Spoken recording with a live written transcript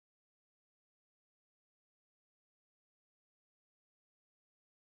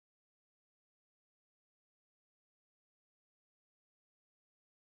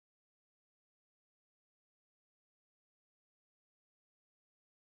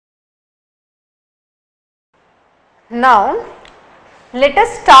Now, let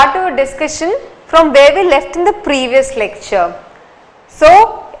us start our discussion from where we left in the previous lecture.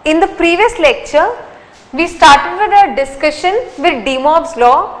 So, in the previous lecture, we started with a discussion with De Moivre's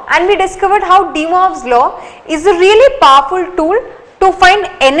law, and we discovered how De Moivre's law is a really powerful tool to find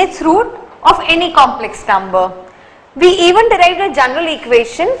nth root of any complex number. We even derived a general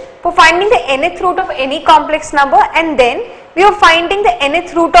equation for finding the nth root of any complex number, and then we were finding the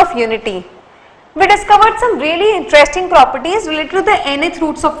nth root of unity. We discovered some really interesting properties related to the nth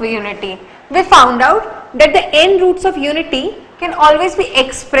roots of unity. We found out that the n roots of unity can always be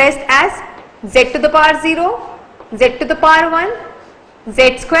expressed as z to the power 0, z to the power 1,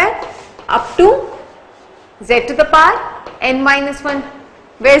 z square up to z to the power n minus 1,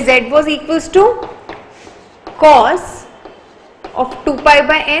 where z was equals to cos of 2 pi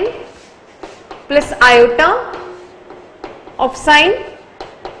by n plus iota of sine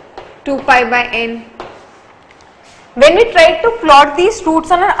 2 pi by n. When we tried to plot these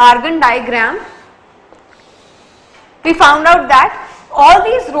roots on an Argand diagram, we found out that all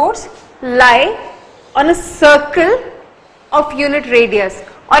these roots lie on a circle of unit radius,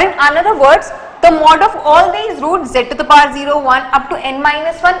 or in other words, the mod of all these roots z to the power 0, 1 up to n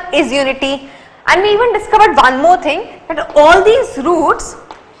minus 1 is unity. And we even discovered one more thing, that all these roots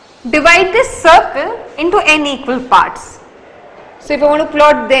divide this circle into n equal parts. So if I want to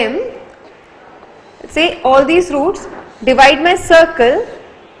plot them, let's say all these roots divide my circle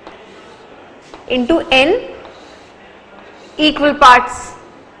into n equal parts.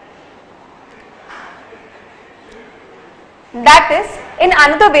 That is, in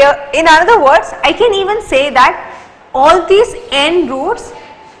other words, I can even say that all these n roots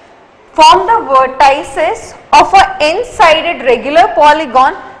form the vertices of a n-sided regular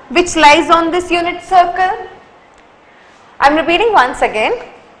polygon which lies on this unit circle. I am repeating once again.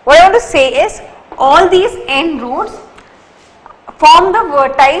 What I want to say is, all these n roots form the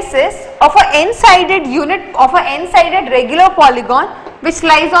vertices of a n-sided regular polygon which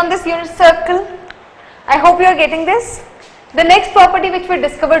lies on this unit circle. I hope you are getting this. The next property which we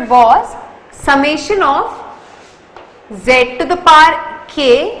discovered was summation of z to the power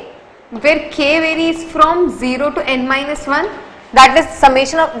k, where k varies from 0 to n minus 1, that is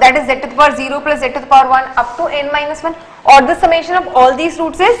summation of, that is z to the power 0 plus z to the power 1 up to n minus 1, or the summation of all these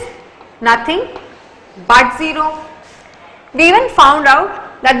roots is nothing but 0. We even found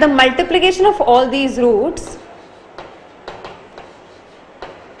out that the multiplication of all these roots,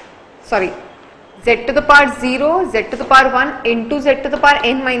 z to the power 0, z to the power 1 into z to the power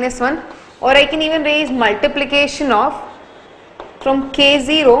n minus 1, or I can even raise multiplication of from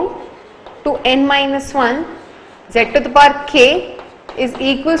k0 to n minus 1, z to the power k is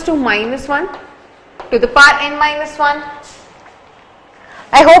equals to minus 1 to the power n minus 1.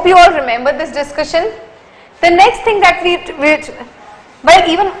 I hope you all remember this discussion. The next thing that we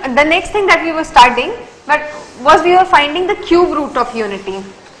were studying was we were finding the cube root of unity.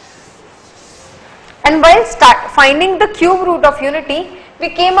 And while finding the cube root of unity, we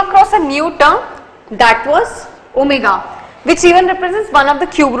came across a new term, that was omega, which even represents one of the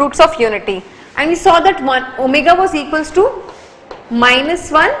cube roots of unity. And we saw that omega was equals to minus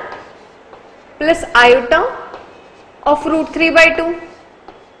 1 plus iota of root 3 by 2.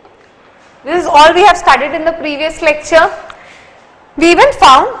 This is all we have studied in the previous lecture. We even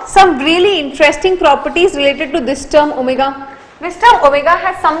found some really interesting properties related to this term omega. This term omega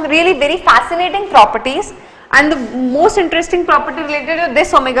has some really very fascinating properties, and the most interesting property related to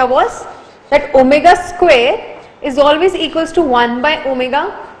this omega was that omega square is always equals to 1 by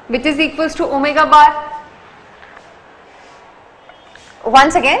omega, which is equals to omega bar.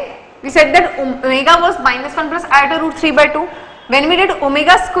 Once again, we said that omega was minus 1 plus iota root 3 by 2. When we did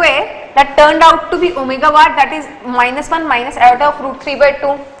omega square, that turned out to be omega bar, that is minus 1 minus iota of root 3 by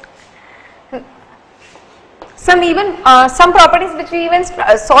 2. Some properties which we even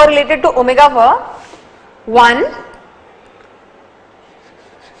saw related to omega were 1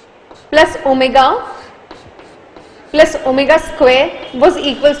 plus omega square was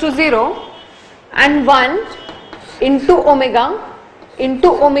equals to 0, and 1 into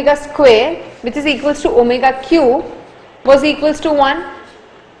omega square, which is equals to omega cube, was equals to 1.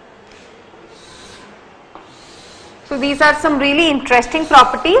 So these are some really interesting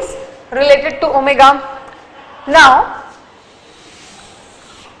properties related to omega. Now,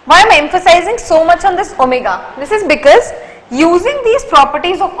 why I am emphasizing so much on this omega? This is because using these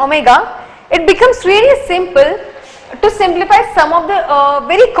properties of omega, it becomes really simple to simplify some of the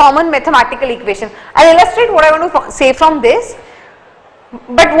very common mathematical equations. I will illustrate what I want to say from this,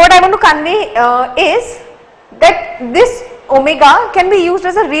 but what I want to convey is that this omega can be used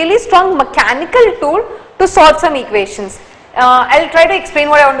as a really strong mechanical tool to solve some equations. I'll try to explain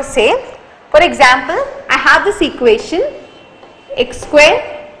what I want to say. For example, I have this equation x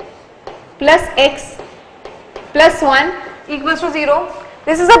square plus x plus 1 equals to 0.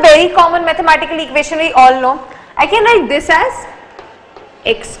 This is a very common mathematical equation, we all know. I can write this as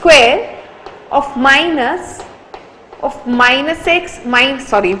x square of minus x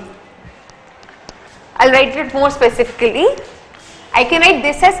I'll write it more specifically. I can write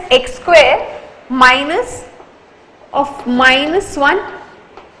this as x square minus of minus 1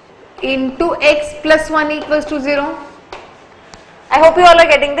 into x plus 1 equals to 0. I hope you all are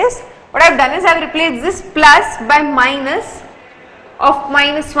getting this. What I have done is I have replaced this plus by minus of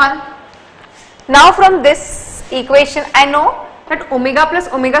minus 1. Now from this equation I know that omega plus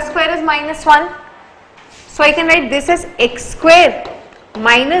omega square is minus 1. So I can write this as x square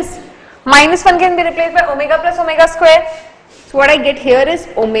minus 1 can be replaced by omega plus omega square. So what I get here is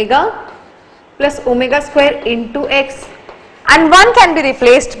omega plus omega square into x, and 1 can be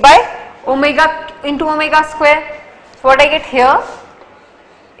replaced by omega into omega square. So what I get here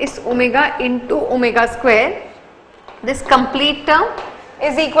is omega into omega square. This complete term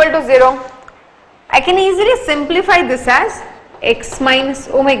is equal to 0. I can easily simplify this as x minus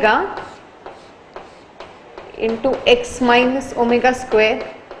omega into x minus omega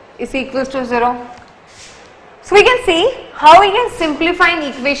square is equals to 0. So we can see how we can simplify an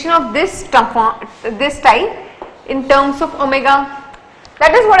equation of this type in terms of omega.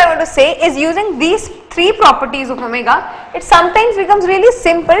 That is what I want to say, is using these three properties of omega, it sometimes becomes really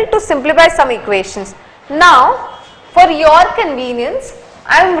simple to simplify some equations. Now for your convenience,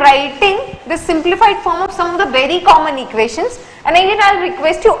 I am writing the simplified form of some of the very common equations, and again I will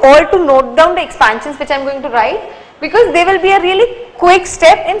request you all to note down the expansions which I am going to write, because they will be a really quick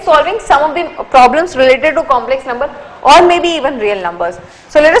step in solving some of the problems related to complex number or maybe even real numbers.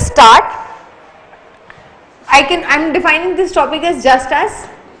 So let us start. I am defining this topic as just as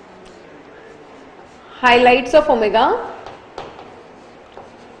highlights of omega,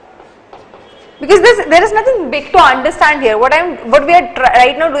 because there is nothing big to understand here. What we are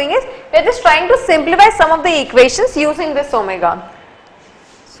right now doing is we are just trying to simplify some of the equations using this omega.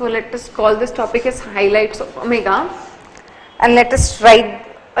 So let us call this topic as highlights of omega, and let us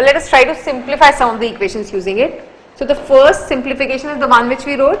try to simplify some of the equations using it. So the first simplification is the one which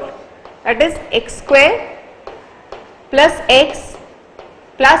we wrote, that is x square plus x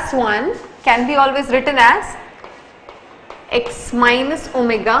plus 1 can be always written as x minus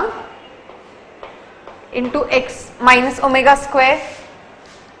omega into x minus omega square.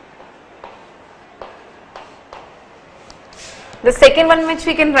 The second one which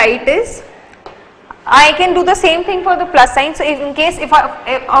we can write is, I can do the same thing for the plus sign. So in case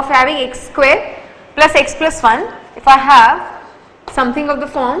of having x square plus x plus 1, if I have something of the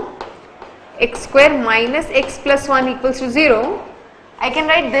form x square minus x plus 1 equals to 0, I can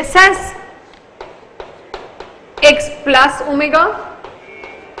write this as x plus omega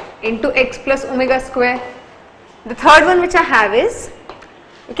into x plus omega square. The third one which I have is,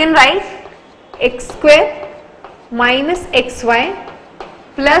 you can write x square minus xy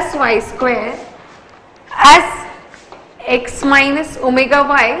plus y square as x minus omega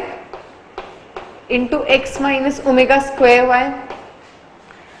y into x minus omega square y.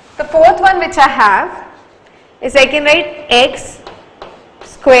 The fourth one which I have is, I can write x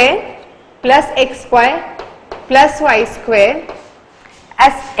square plus xy plus y square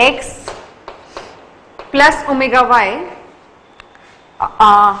as x plus omega y.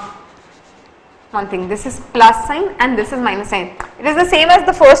 One thing, this is plus sign and this is minus sign. It is the same as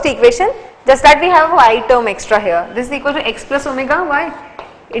the first equation, just that we have a y term extra here. This is equal to x plus omega y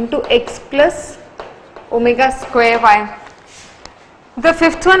into x plus omega square y. The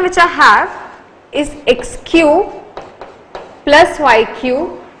fifth one which I have is x cube plus y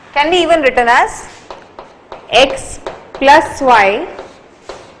cube, can be even written as x plus y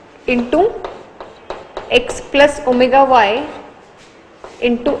into x plus omega y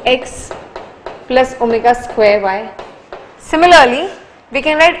into x plus omega square y. Similarly, we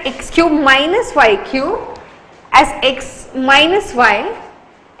can write x cube minus y cube as x minus y,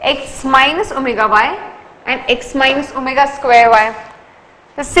 x minus omega y and x minus omega square y.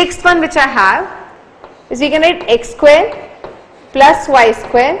 The sixth one which I have is, we can write x square plus y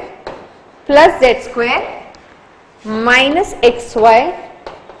square plus z square minus xy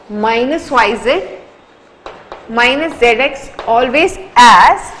minus yz minus zx, always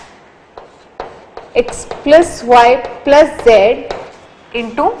as x plus y plus z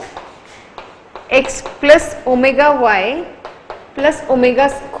into x plus omega y plus omega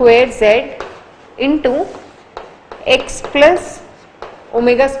square z into x plus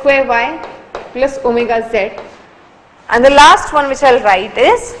omega square y plus omega z, and the last one which I will write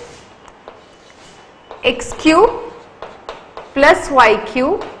is x cube plus y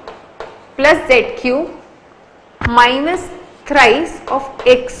cube plus z cube minus thrice of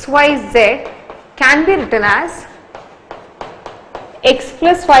xyz can be written as x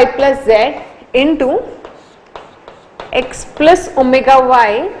plus y plus z into x plus omega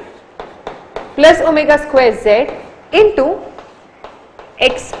y plus omega square z into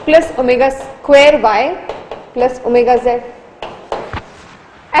x plus omega square y plus omega z.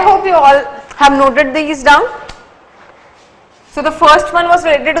 I hope you all have noted these down. So the first one was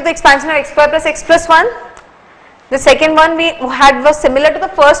related to the expansion of x square plus x plus 1. The second one we had was similar to the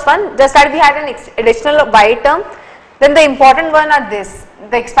first one, just that we had an additional y term. Then the important one are this,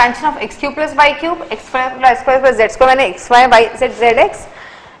 the expansion of x cube plus y cube, x square plus z square minus x y y z zx,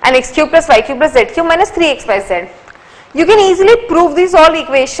 and x cube plus y cube plus z cube minus 3xyz. You can easily prove these all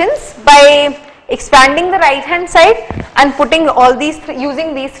equations by expanding the right hand side and putting all these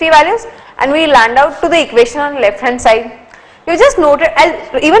using these three values, and we land out to the equation on left hand side. You just note it.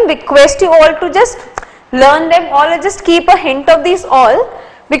 I'll even request you all to just learn them all, or just keep a hint of these all,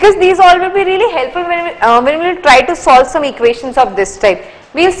 because these all will be really helpful when we will try to solve some equations of this type.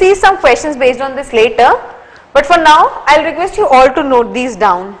 We will see some questions based on this later, but for now I will request you all to note these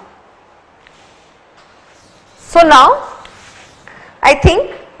down. So now I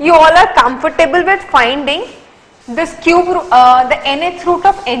think you all are comfortable with finding this cube, the nth root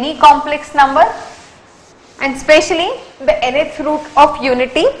of any complex number, and especially the nth root of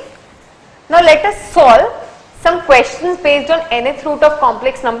unity. Now let us solve some questions based on nth root of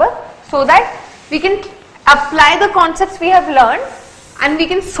complex number, so that we can apply the concepts we have learned and we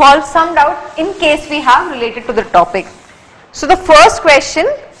can solve some doubt in case we have related to the topic. So the first question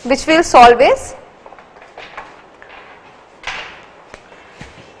which we will solve is,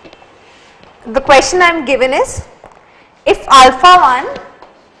 the question I am given is, if alpha 1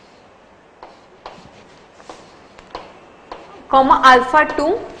 comma alpha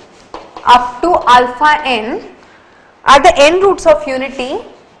 2 up to alpha n are the n roots of unity,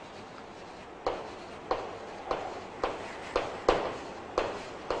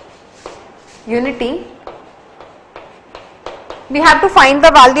 we have to find the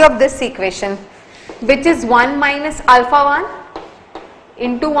value of this equation, which is 1 minus alpha 1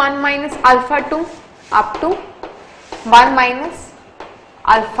 into 1 minus alpha 2 up to 1 minus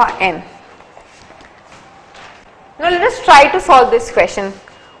alpha n. Now let us try to solve this question.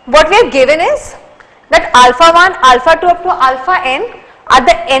 What we are given is that alpha 1, alpha 2 up to alpha n are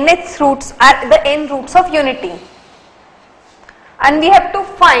the nth roots, are the n roots of unity, and we have to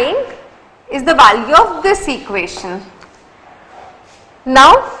find is the value of this equation.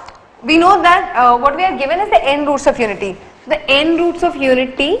 Now we know that what we are given is the n roots of unity. The n roots of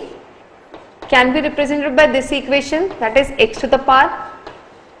unity can be represented by this equation, that is x to the power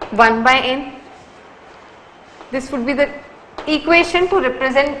 1 by n. This would be the equation to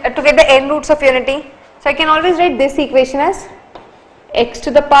represent to get the n roots of unity. So I can always write this equation as x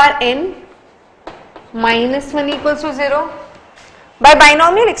to the power n minus 1 equals to 0. By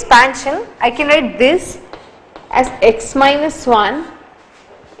binomial expansion, I can write this as x minus 1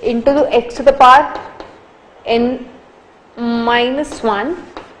 into the x to the power n minus 1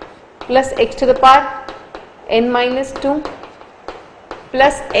 plus x to the power n minus 2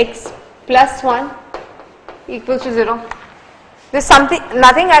 plus x plus 1 equals to 0. This is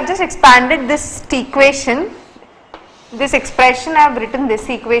nothing, I have just expanded this equation, this expression, I have written this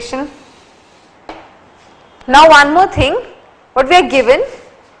equation. Now one more thing, what we are given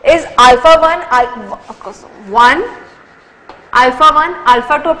is alpha 1, alpha 1,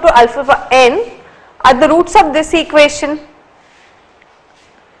 alpha 2 up to alpha n are the roots of this equation.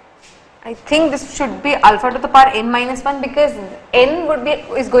 I think this should be alpha to the power n minus 1, because n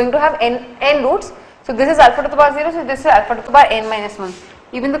is going to have n roots. So this is alpha to the power 0, so this is alpha to the power n minus 1.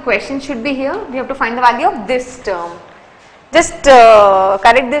 Even the question should be here, we have to find the value of this term. Just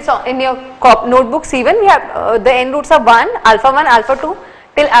correct this in your notebooks. Even we have the n roots of 1, alpha 2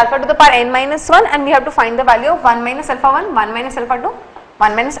 till alpha to the power n minus 1, and we have to find the value of 1 minus alpha 1, 1 minus alpha 2,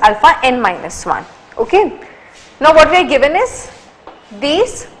 1 minus alpha n minus 1. Okay. Now what we are given is,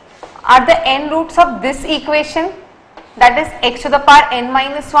 these are the n roots of this equation, that is x to the power n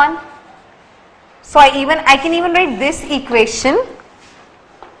minus 1. So I can even write this equation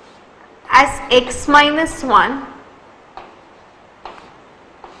as x minus 1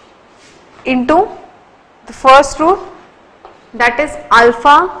 into the first root, that is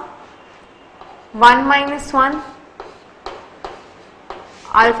alpha 1 minus 1,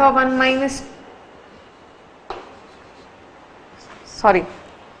 alpha 1 minus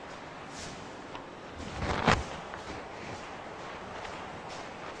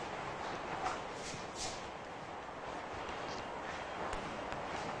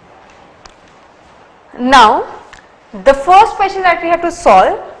Now, the first question that we have to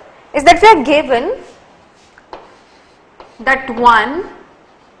solve is that we are given that 1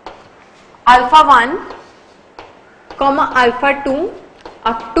 alpha 1 comma alpha 2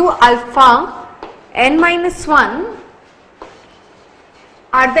 up to alpha n minus 1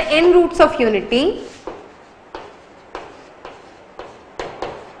 are the n roots of unity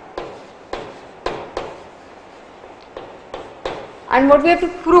and what we have to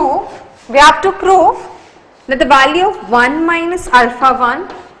prove? We have to prove that the value of 1 minus alpha 1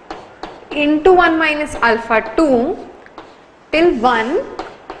 into 1 minus alpha 2 till 1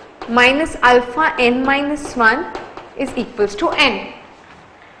 minus alpha n minus 1 is equals to n.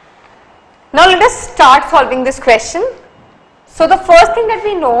 Now let us start solving this question. So the first thing that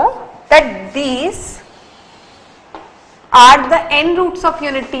we know that these are the n roots of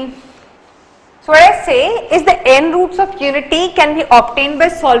unity. So what I say is the n roots of unity can be obtained by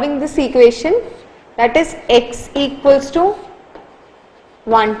solving this equation, that is x equals to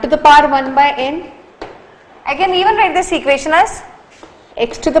 1 to the power 1 by n. I can even write this equation as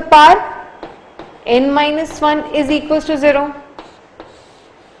x to the power n minus 1 is equals to 0.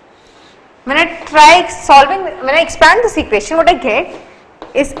 When I try solving, when I expand this equation, what I get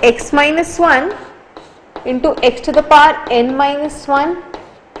is x minus 1 into x to the power n minus 1,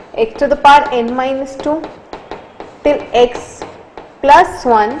 x to the power n minus 2 till x plus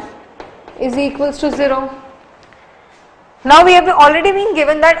 1 is equals to 0. Now we have already been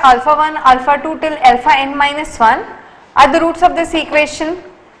given that alpha 1, alpha 2 till alpha n minus 1 are the roots of this equation.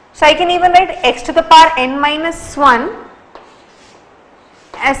 So I can even write x to the power n minus 1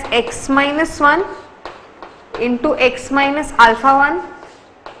 as x minus 1 into x minus alpha 1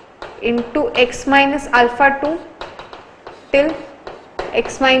 into x minus alpha 2 till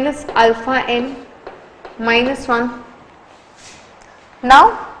x minus alpha n minus 1.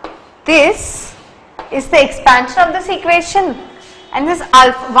 Now this is the expansion of this equation, and this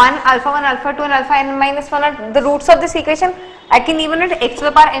alpha 1, alpha 2 and alpha n minus 1 are the roots of this equation. I can even write x to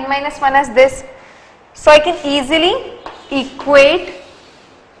the power n minus 1 as this. So I can easily equate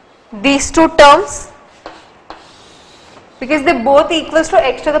these two terms because they both equals to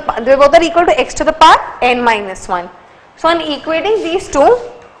x to the they both are equal to x to the power n minus 1. So on equating these two,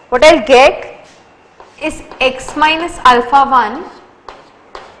 what I'll get is x minus alpha 1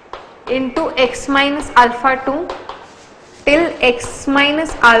 into x minus alpha 2 till x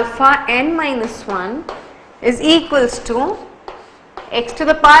minus alpha n minus 1 is equals to x to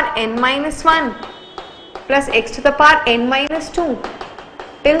the power n minus 1 plus x to the power n minus 2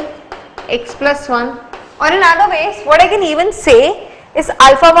 till x plus 1, or in other ways what I can even say is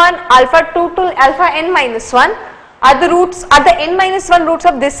alpha 1, alpha 2 to alpha n minus 1 are the roots, are the n minus 1 roots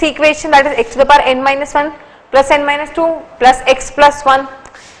of this equation, that is x to the power n minus 1 plus n minus 2 plus x plus 1.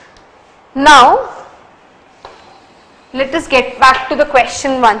 Now let us get back to the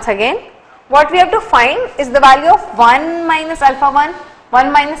question once again. What we have to find is the value of 1 minus alpha 1,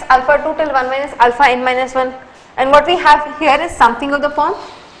 1 minus alpha 2 till 1 minus alpha n minus 1, and what we have here is something of the form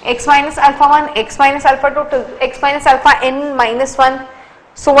x minus alpha 1, x minus alpha 2 till x minus alpha n minus 1.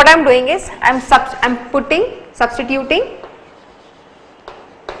 So what I am doing is I am substituting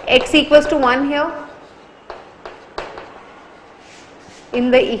x equals to 1 here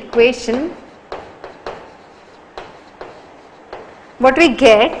in the equation. What we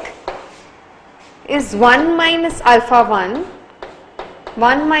get is 1 minus alpha 1,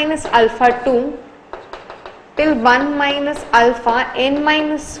 1 minus alpha 2 till 1 minus alpha n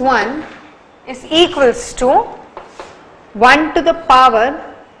minus 1 is equals to 1 to the power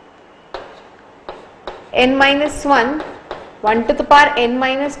n minus 1, 1 to the power n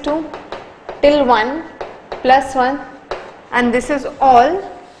minus 2 till 1 plus 1, and this is all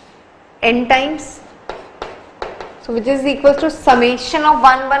n times. So which is equal to summation of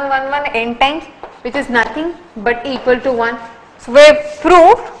 1 1 1 1 n times, which is nothing but equal to 1. So we have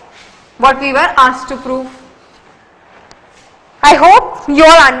proved what we were asked to prove. I hope you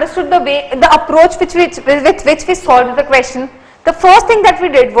all understood the approach with which we solved the question. The first thing that we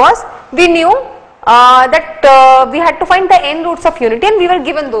did was we knew that we had to find the n roots of unity, and we were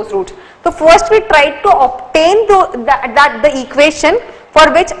given those roots. So first we tried to obtain the equation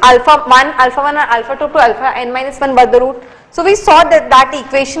for which alpha 1 and alpha 2 to alpha n minus 1 were the root. So we saw that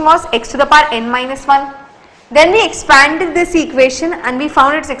equation was x to the power n minus 1. Then we expanded this equation and we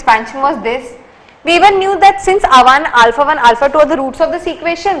found its expansion was this. We even knew that since alpha 1, alpha 2 are the roots of this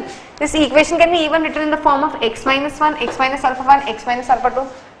equation can be even written in the form of x minus 1, x minus alpha 1, x minus alpha 2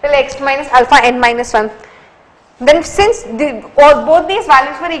 till x minus alpha n minus 1. Then since both these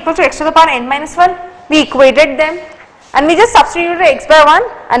values were equal to x to the power n minus 1, we equated them and we just substituted x by 1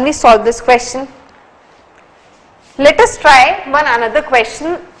 and we solved this question. Let us try one another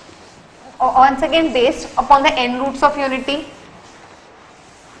question, once again based upon the n roots of unity.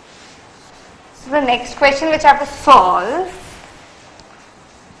 So the next question which I have to solve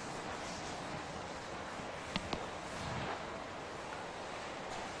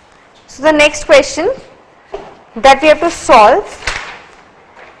that we have to solve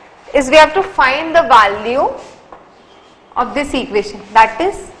is we have to find the value of this equation, that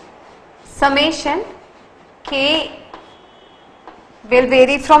is summation k will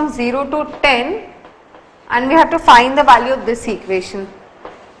vary from 0 to 10, and we have to find the value of this equation,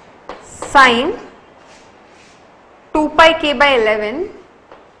 sine 2 pi k by 11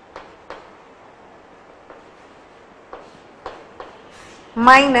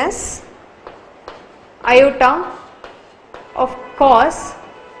 minus iota of cos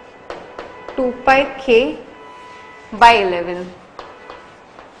 2 pi k by 11.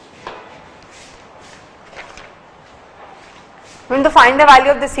 We are going to find the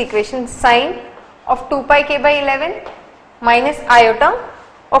value of this equation, sine of 2 pi k by 11 minus iota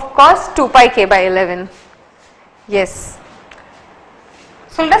of cos 2 pi k by 11. Yes.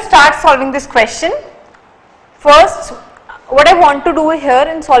 So let us start solving this question. First, what I want to do here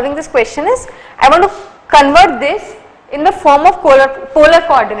in solving this question is I want to convert this in the form of polar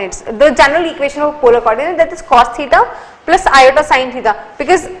coordinates, the general equation of polar coordinates, that is cos theta plus iota sine theta,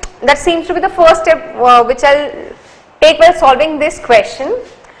 because that seems to be the first step which I will take while solving this question,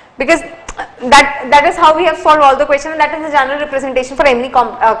 because that is how we have solved all the questions, and that is the general representation for any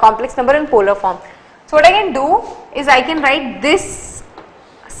complex number in polar form. So what I can do is I can write this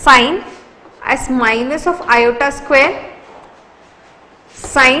sine as minus of iota square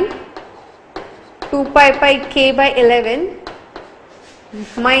sine 2 pi k by 11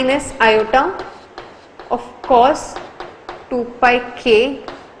 minus iota of cos 2 pi k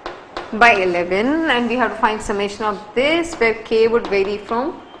by 11, and we have to find summation of this where k would vary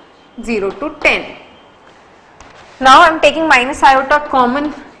from 0 to 10. Now I am taking minus iota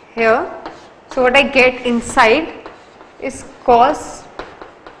common here, so what I get inside is cos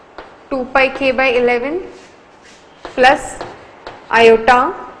 2 pi k by 11 plus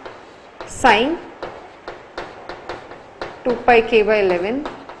iota sine 2 pi k by 11,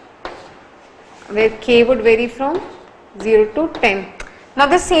 where k would vary from 0 to 10. Now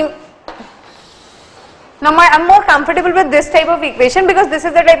I am more comfortable with this type of equation because this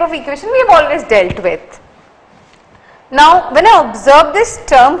is the type of equation we have always dealt with. Now when I observe this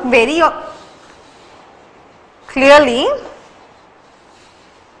term very clearly,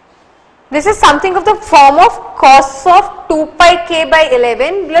 this is something of the form of cos of 2 pi k by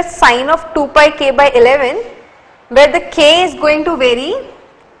 11 plus sine of 2 pi k by 11, where the k is going to vary,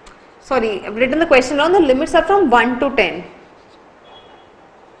 sorry I have written the question wrong, the limits are from 1 to 10,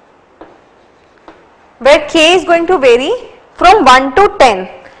 where k is going to vary from 1 to 10.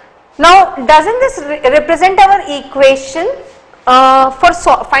 Now doesn't this represent our equation for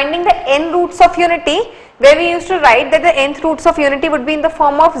finding the n roots of unity, where we used to write that the nth roots of unity would be in the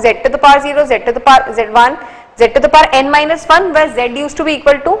form of z to the power 0, z to the power z1, z to the power n minus 1, where z used to be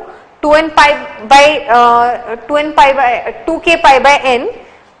equal to 2k pi by n,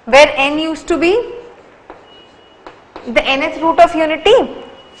 where n used to be the nth root of unity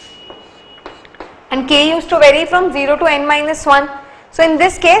and k used to vary from 0 to n minus 1. So in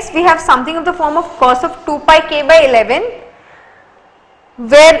this case we have something of the form of cos of 2 pi k by 11,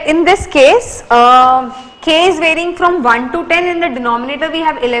 where in this case k is varying from 1 to 10, in the denominator we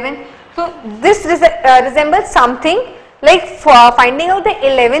have 11. So this resembles something like finding out the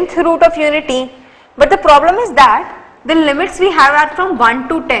 11th root of unity, but the problem is that the limits we have are from 1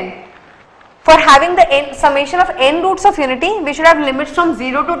 to 10. For having the summation of n roots of unity, we should have limits from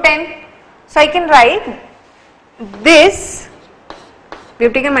 0 to 10. So I can write this, we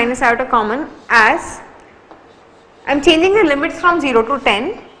have taken minus iota common, as I am changing the limits from 0 to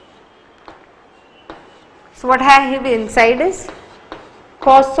 10. So what I have inside is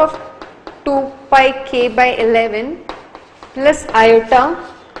cos of 2 pi k by 11 plus iota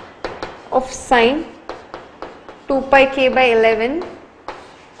of sine 2 pi k by 11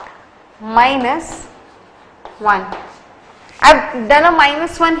 minus 1. I have done a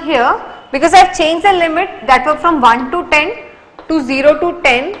minus 1 here because I have changed the limit that were from 1 to 10 to 0 to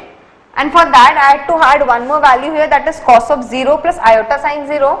 10, and for that I had to add one more value here, that is cos of 0 plus iota sine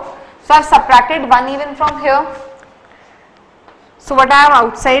 0. So I have subtracted 1 even from here. So what I have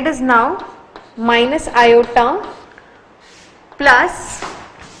outside is now minus iota plus,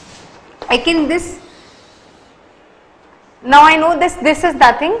 I can this, now I know this is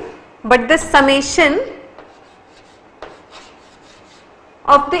nothing but the summation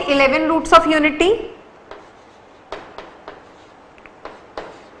of the 11 roots of unity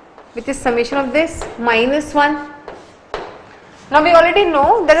which is summation of this minus 1. Now we already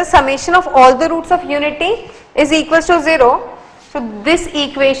know that the summation of all the roots of unity is equals to 0. So this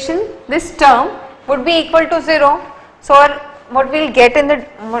equation, this term would be equal to 0. So what we'll get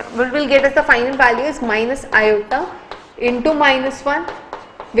as the final value is minus iota into minus 1,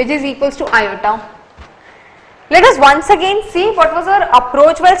 which is equals to iota. Let us once again see what was our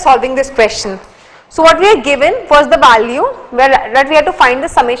approach while solving this question. So what we are given was the value that we had to find the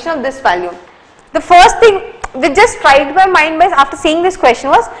summation of this value. The first thing which just striked my mind by after seeing this question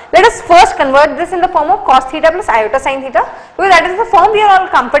was, let us first convert this in the form of cos theta plus iota sin theta, because that is the form we are all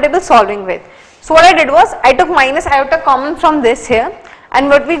comfortable solving with. So what I did was, I took minus iota common from this here, and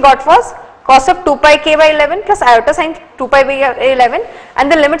what we got was cos of 2 pi k by 11 plus iota sin 2 pi by 11,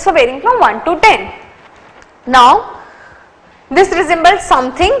 and the limits were varying from 1 to 10. Now this resembles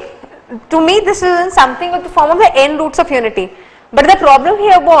something, to me this is something with the form of the n roots of unity, but the problem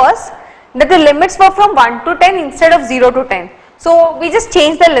here was that the limits were from 1 to 10 instead of 0 to 10. So we just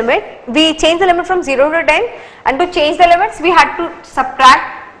changed the limit, we changed the limit from 0 to 10, and to change the limits we had to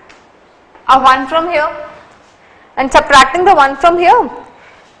subtract a 1 from here, and subtracting the 1 from here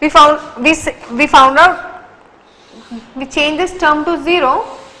we found out, we changed this term to 0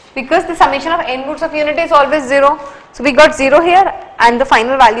 because the summation of n roots of unity is always 0. So we got 0 here, and the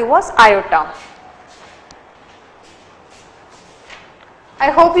final value was iota. I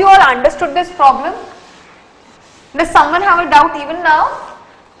hope you all understood this problem. Does someone have a doubt even now?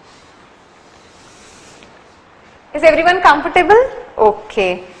 Is everyone comfortable?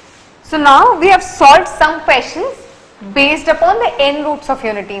 Okay. So now we have solved some questions based upon the n roots of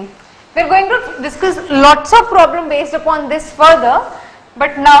unity. We are going to discuss lots of problems based upon this further,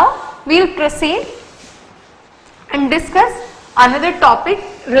 but now we will proceed and discuss another topic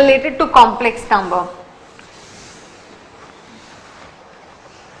related to complex number.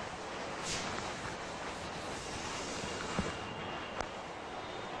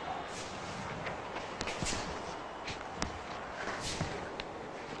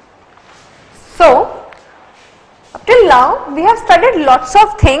 So, up till now we have studied lots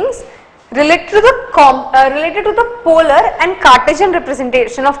of things related to the polar and Cartesian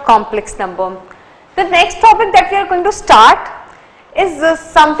representation of complex number. The next topic that we are going to start is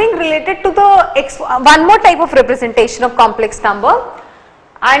something related to the one more type of representation of complex number,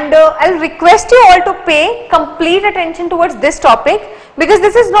 and I will request you all to pay complete attention towards this topic, because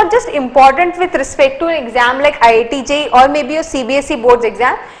this is not just important with respect to an exam like IIT JEE or maybe a CBSE boards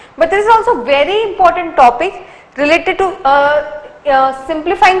exam, but this is also very important topic related to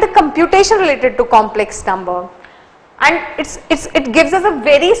simplifying the computation related to complex number, and it gives us a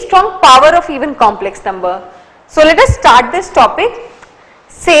very strong power of even complex number. So let us start this topic.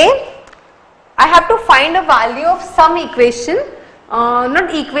 Say I have to find a value of some equation, I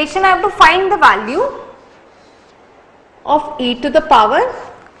have to find the value of e to the power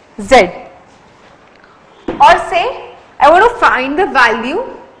z, or say I want to find the value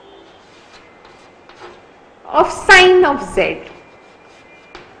of sine of z,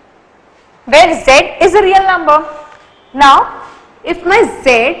 where z is a real number. Now if my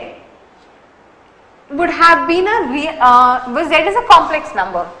z would have been a real, z is a complex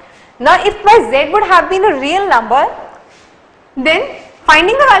number. Now if my z would have been a real number, then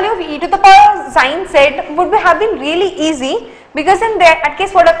finding the value of e to the power sine z would have been really easy, because in that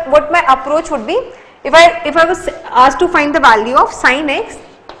case what my approach would be, if I was asked to find the value of sine x,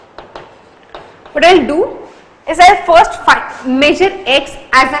 what I will do is I will first measure x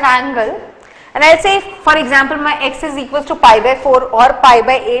as an angle, and I will say, for example, my x is equals to pi by 4 or pi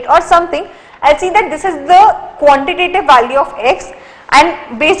by 8 or something. I will see that this is the quantitative value of x,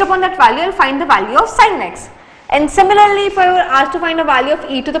 and based upon that value I will find the value of sine x. And similarly, if I were asked to find a value of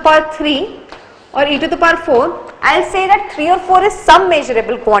e to the power 3 or e to the power 4, I will say that 3 or 4 is some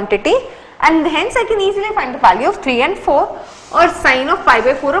measurable quantity, and hence I can easily find the value of 3 and 4 or sine of pi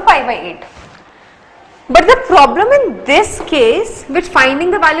by 4 or pi by 8. But the problem in this case with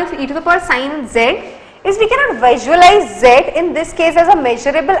finding the value of e to the power sine z is we cannot visualize z in this case as a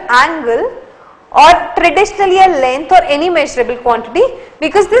measurable angle or traditionally a length or any measurable quantity,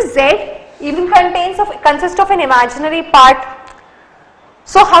 because this z even consists of an imaginary part.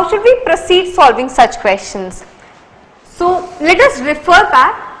 So how should we proceed solving such questions? So let us refer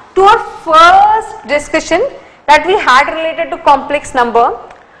back to our first discussion that we had related to complex number.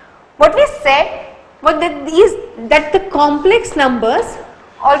 What we said was that the complex numbers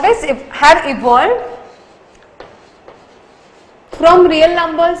always have evolved from real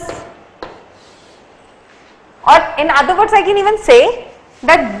numbers, or in other words I can even say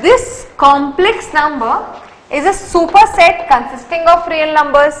that this complex number is a superset consisting of real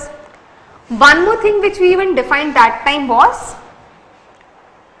numbers. One more thing which we even defined that time was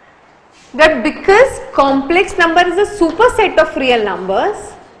that because complex number is a superset of real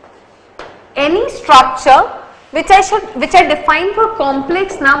numbers, any structure which I define for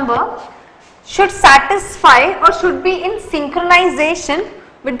complex number should satisfy or should be in synchronization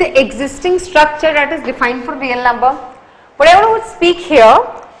with the existing structure that is defined for real number. What I want to speak here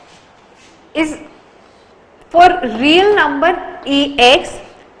is for real number ex,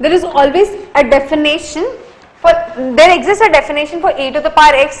 there is always a definition there exists a definition for e to the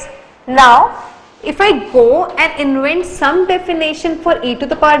power x. Now, if I go and invent some definition for e to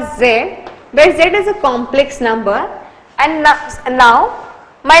the power z, where z is a complex number, and now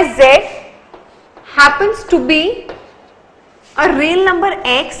my z happens to be a real number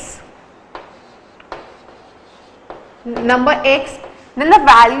x, then the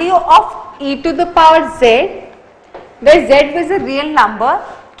value of e to the power z, where z is a real number,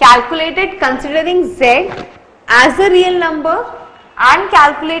 calculated considering z as a real number and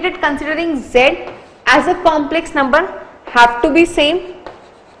calculated considering z as a complex number, have to be same.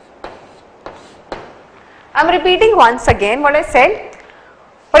 I am repeating once again what I said.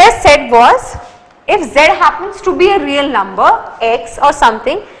 What I said was, if z happens to be a real number x or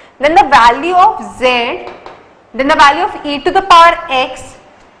something, then the value of e to the power x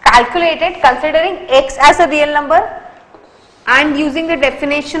calculated considering x as a real number and using the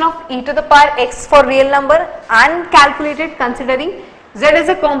definition of e to the power x for real number and calculated considering z as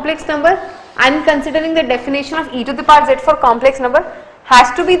a complex number and considering the definition of e to the power z for complex number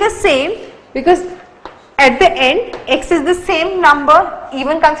has to be the same, because at the end x is the same number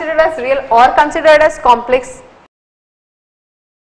even considered as real or considered as complex.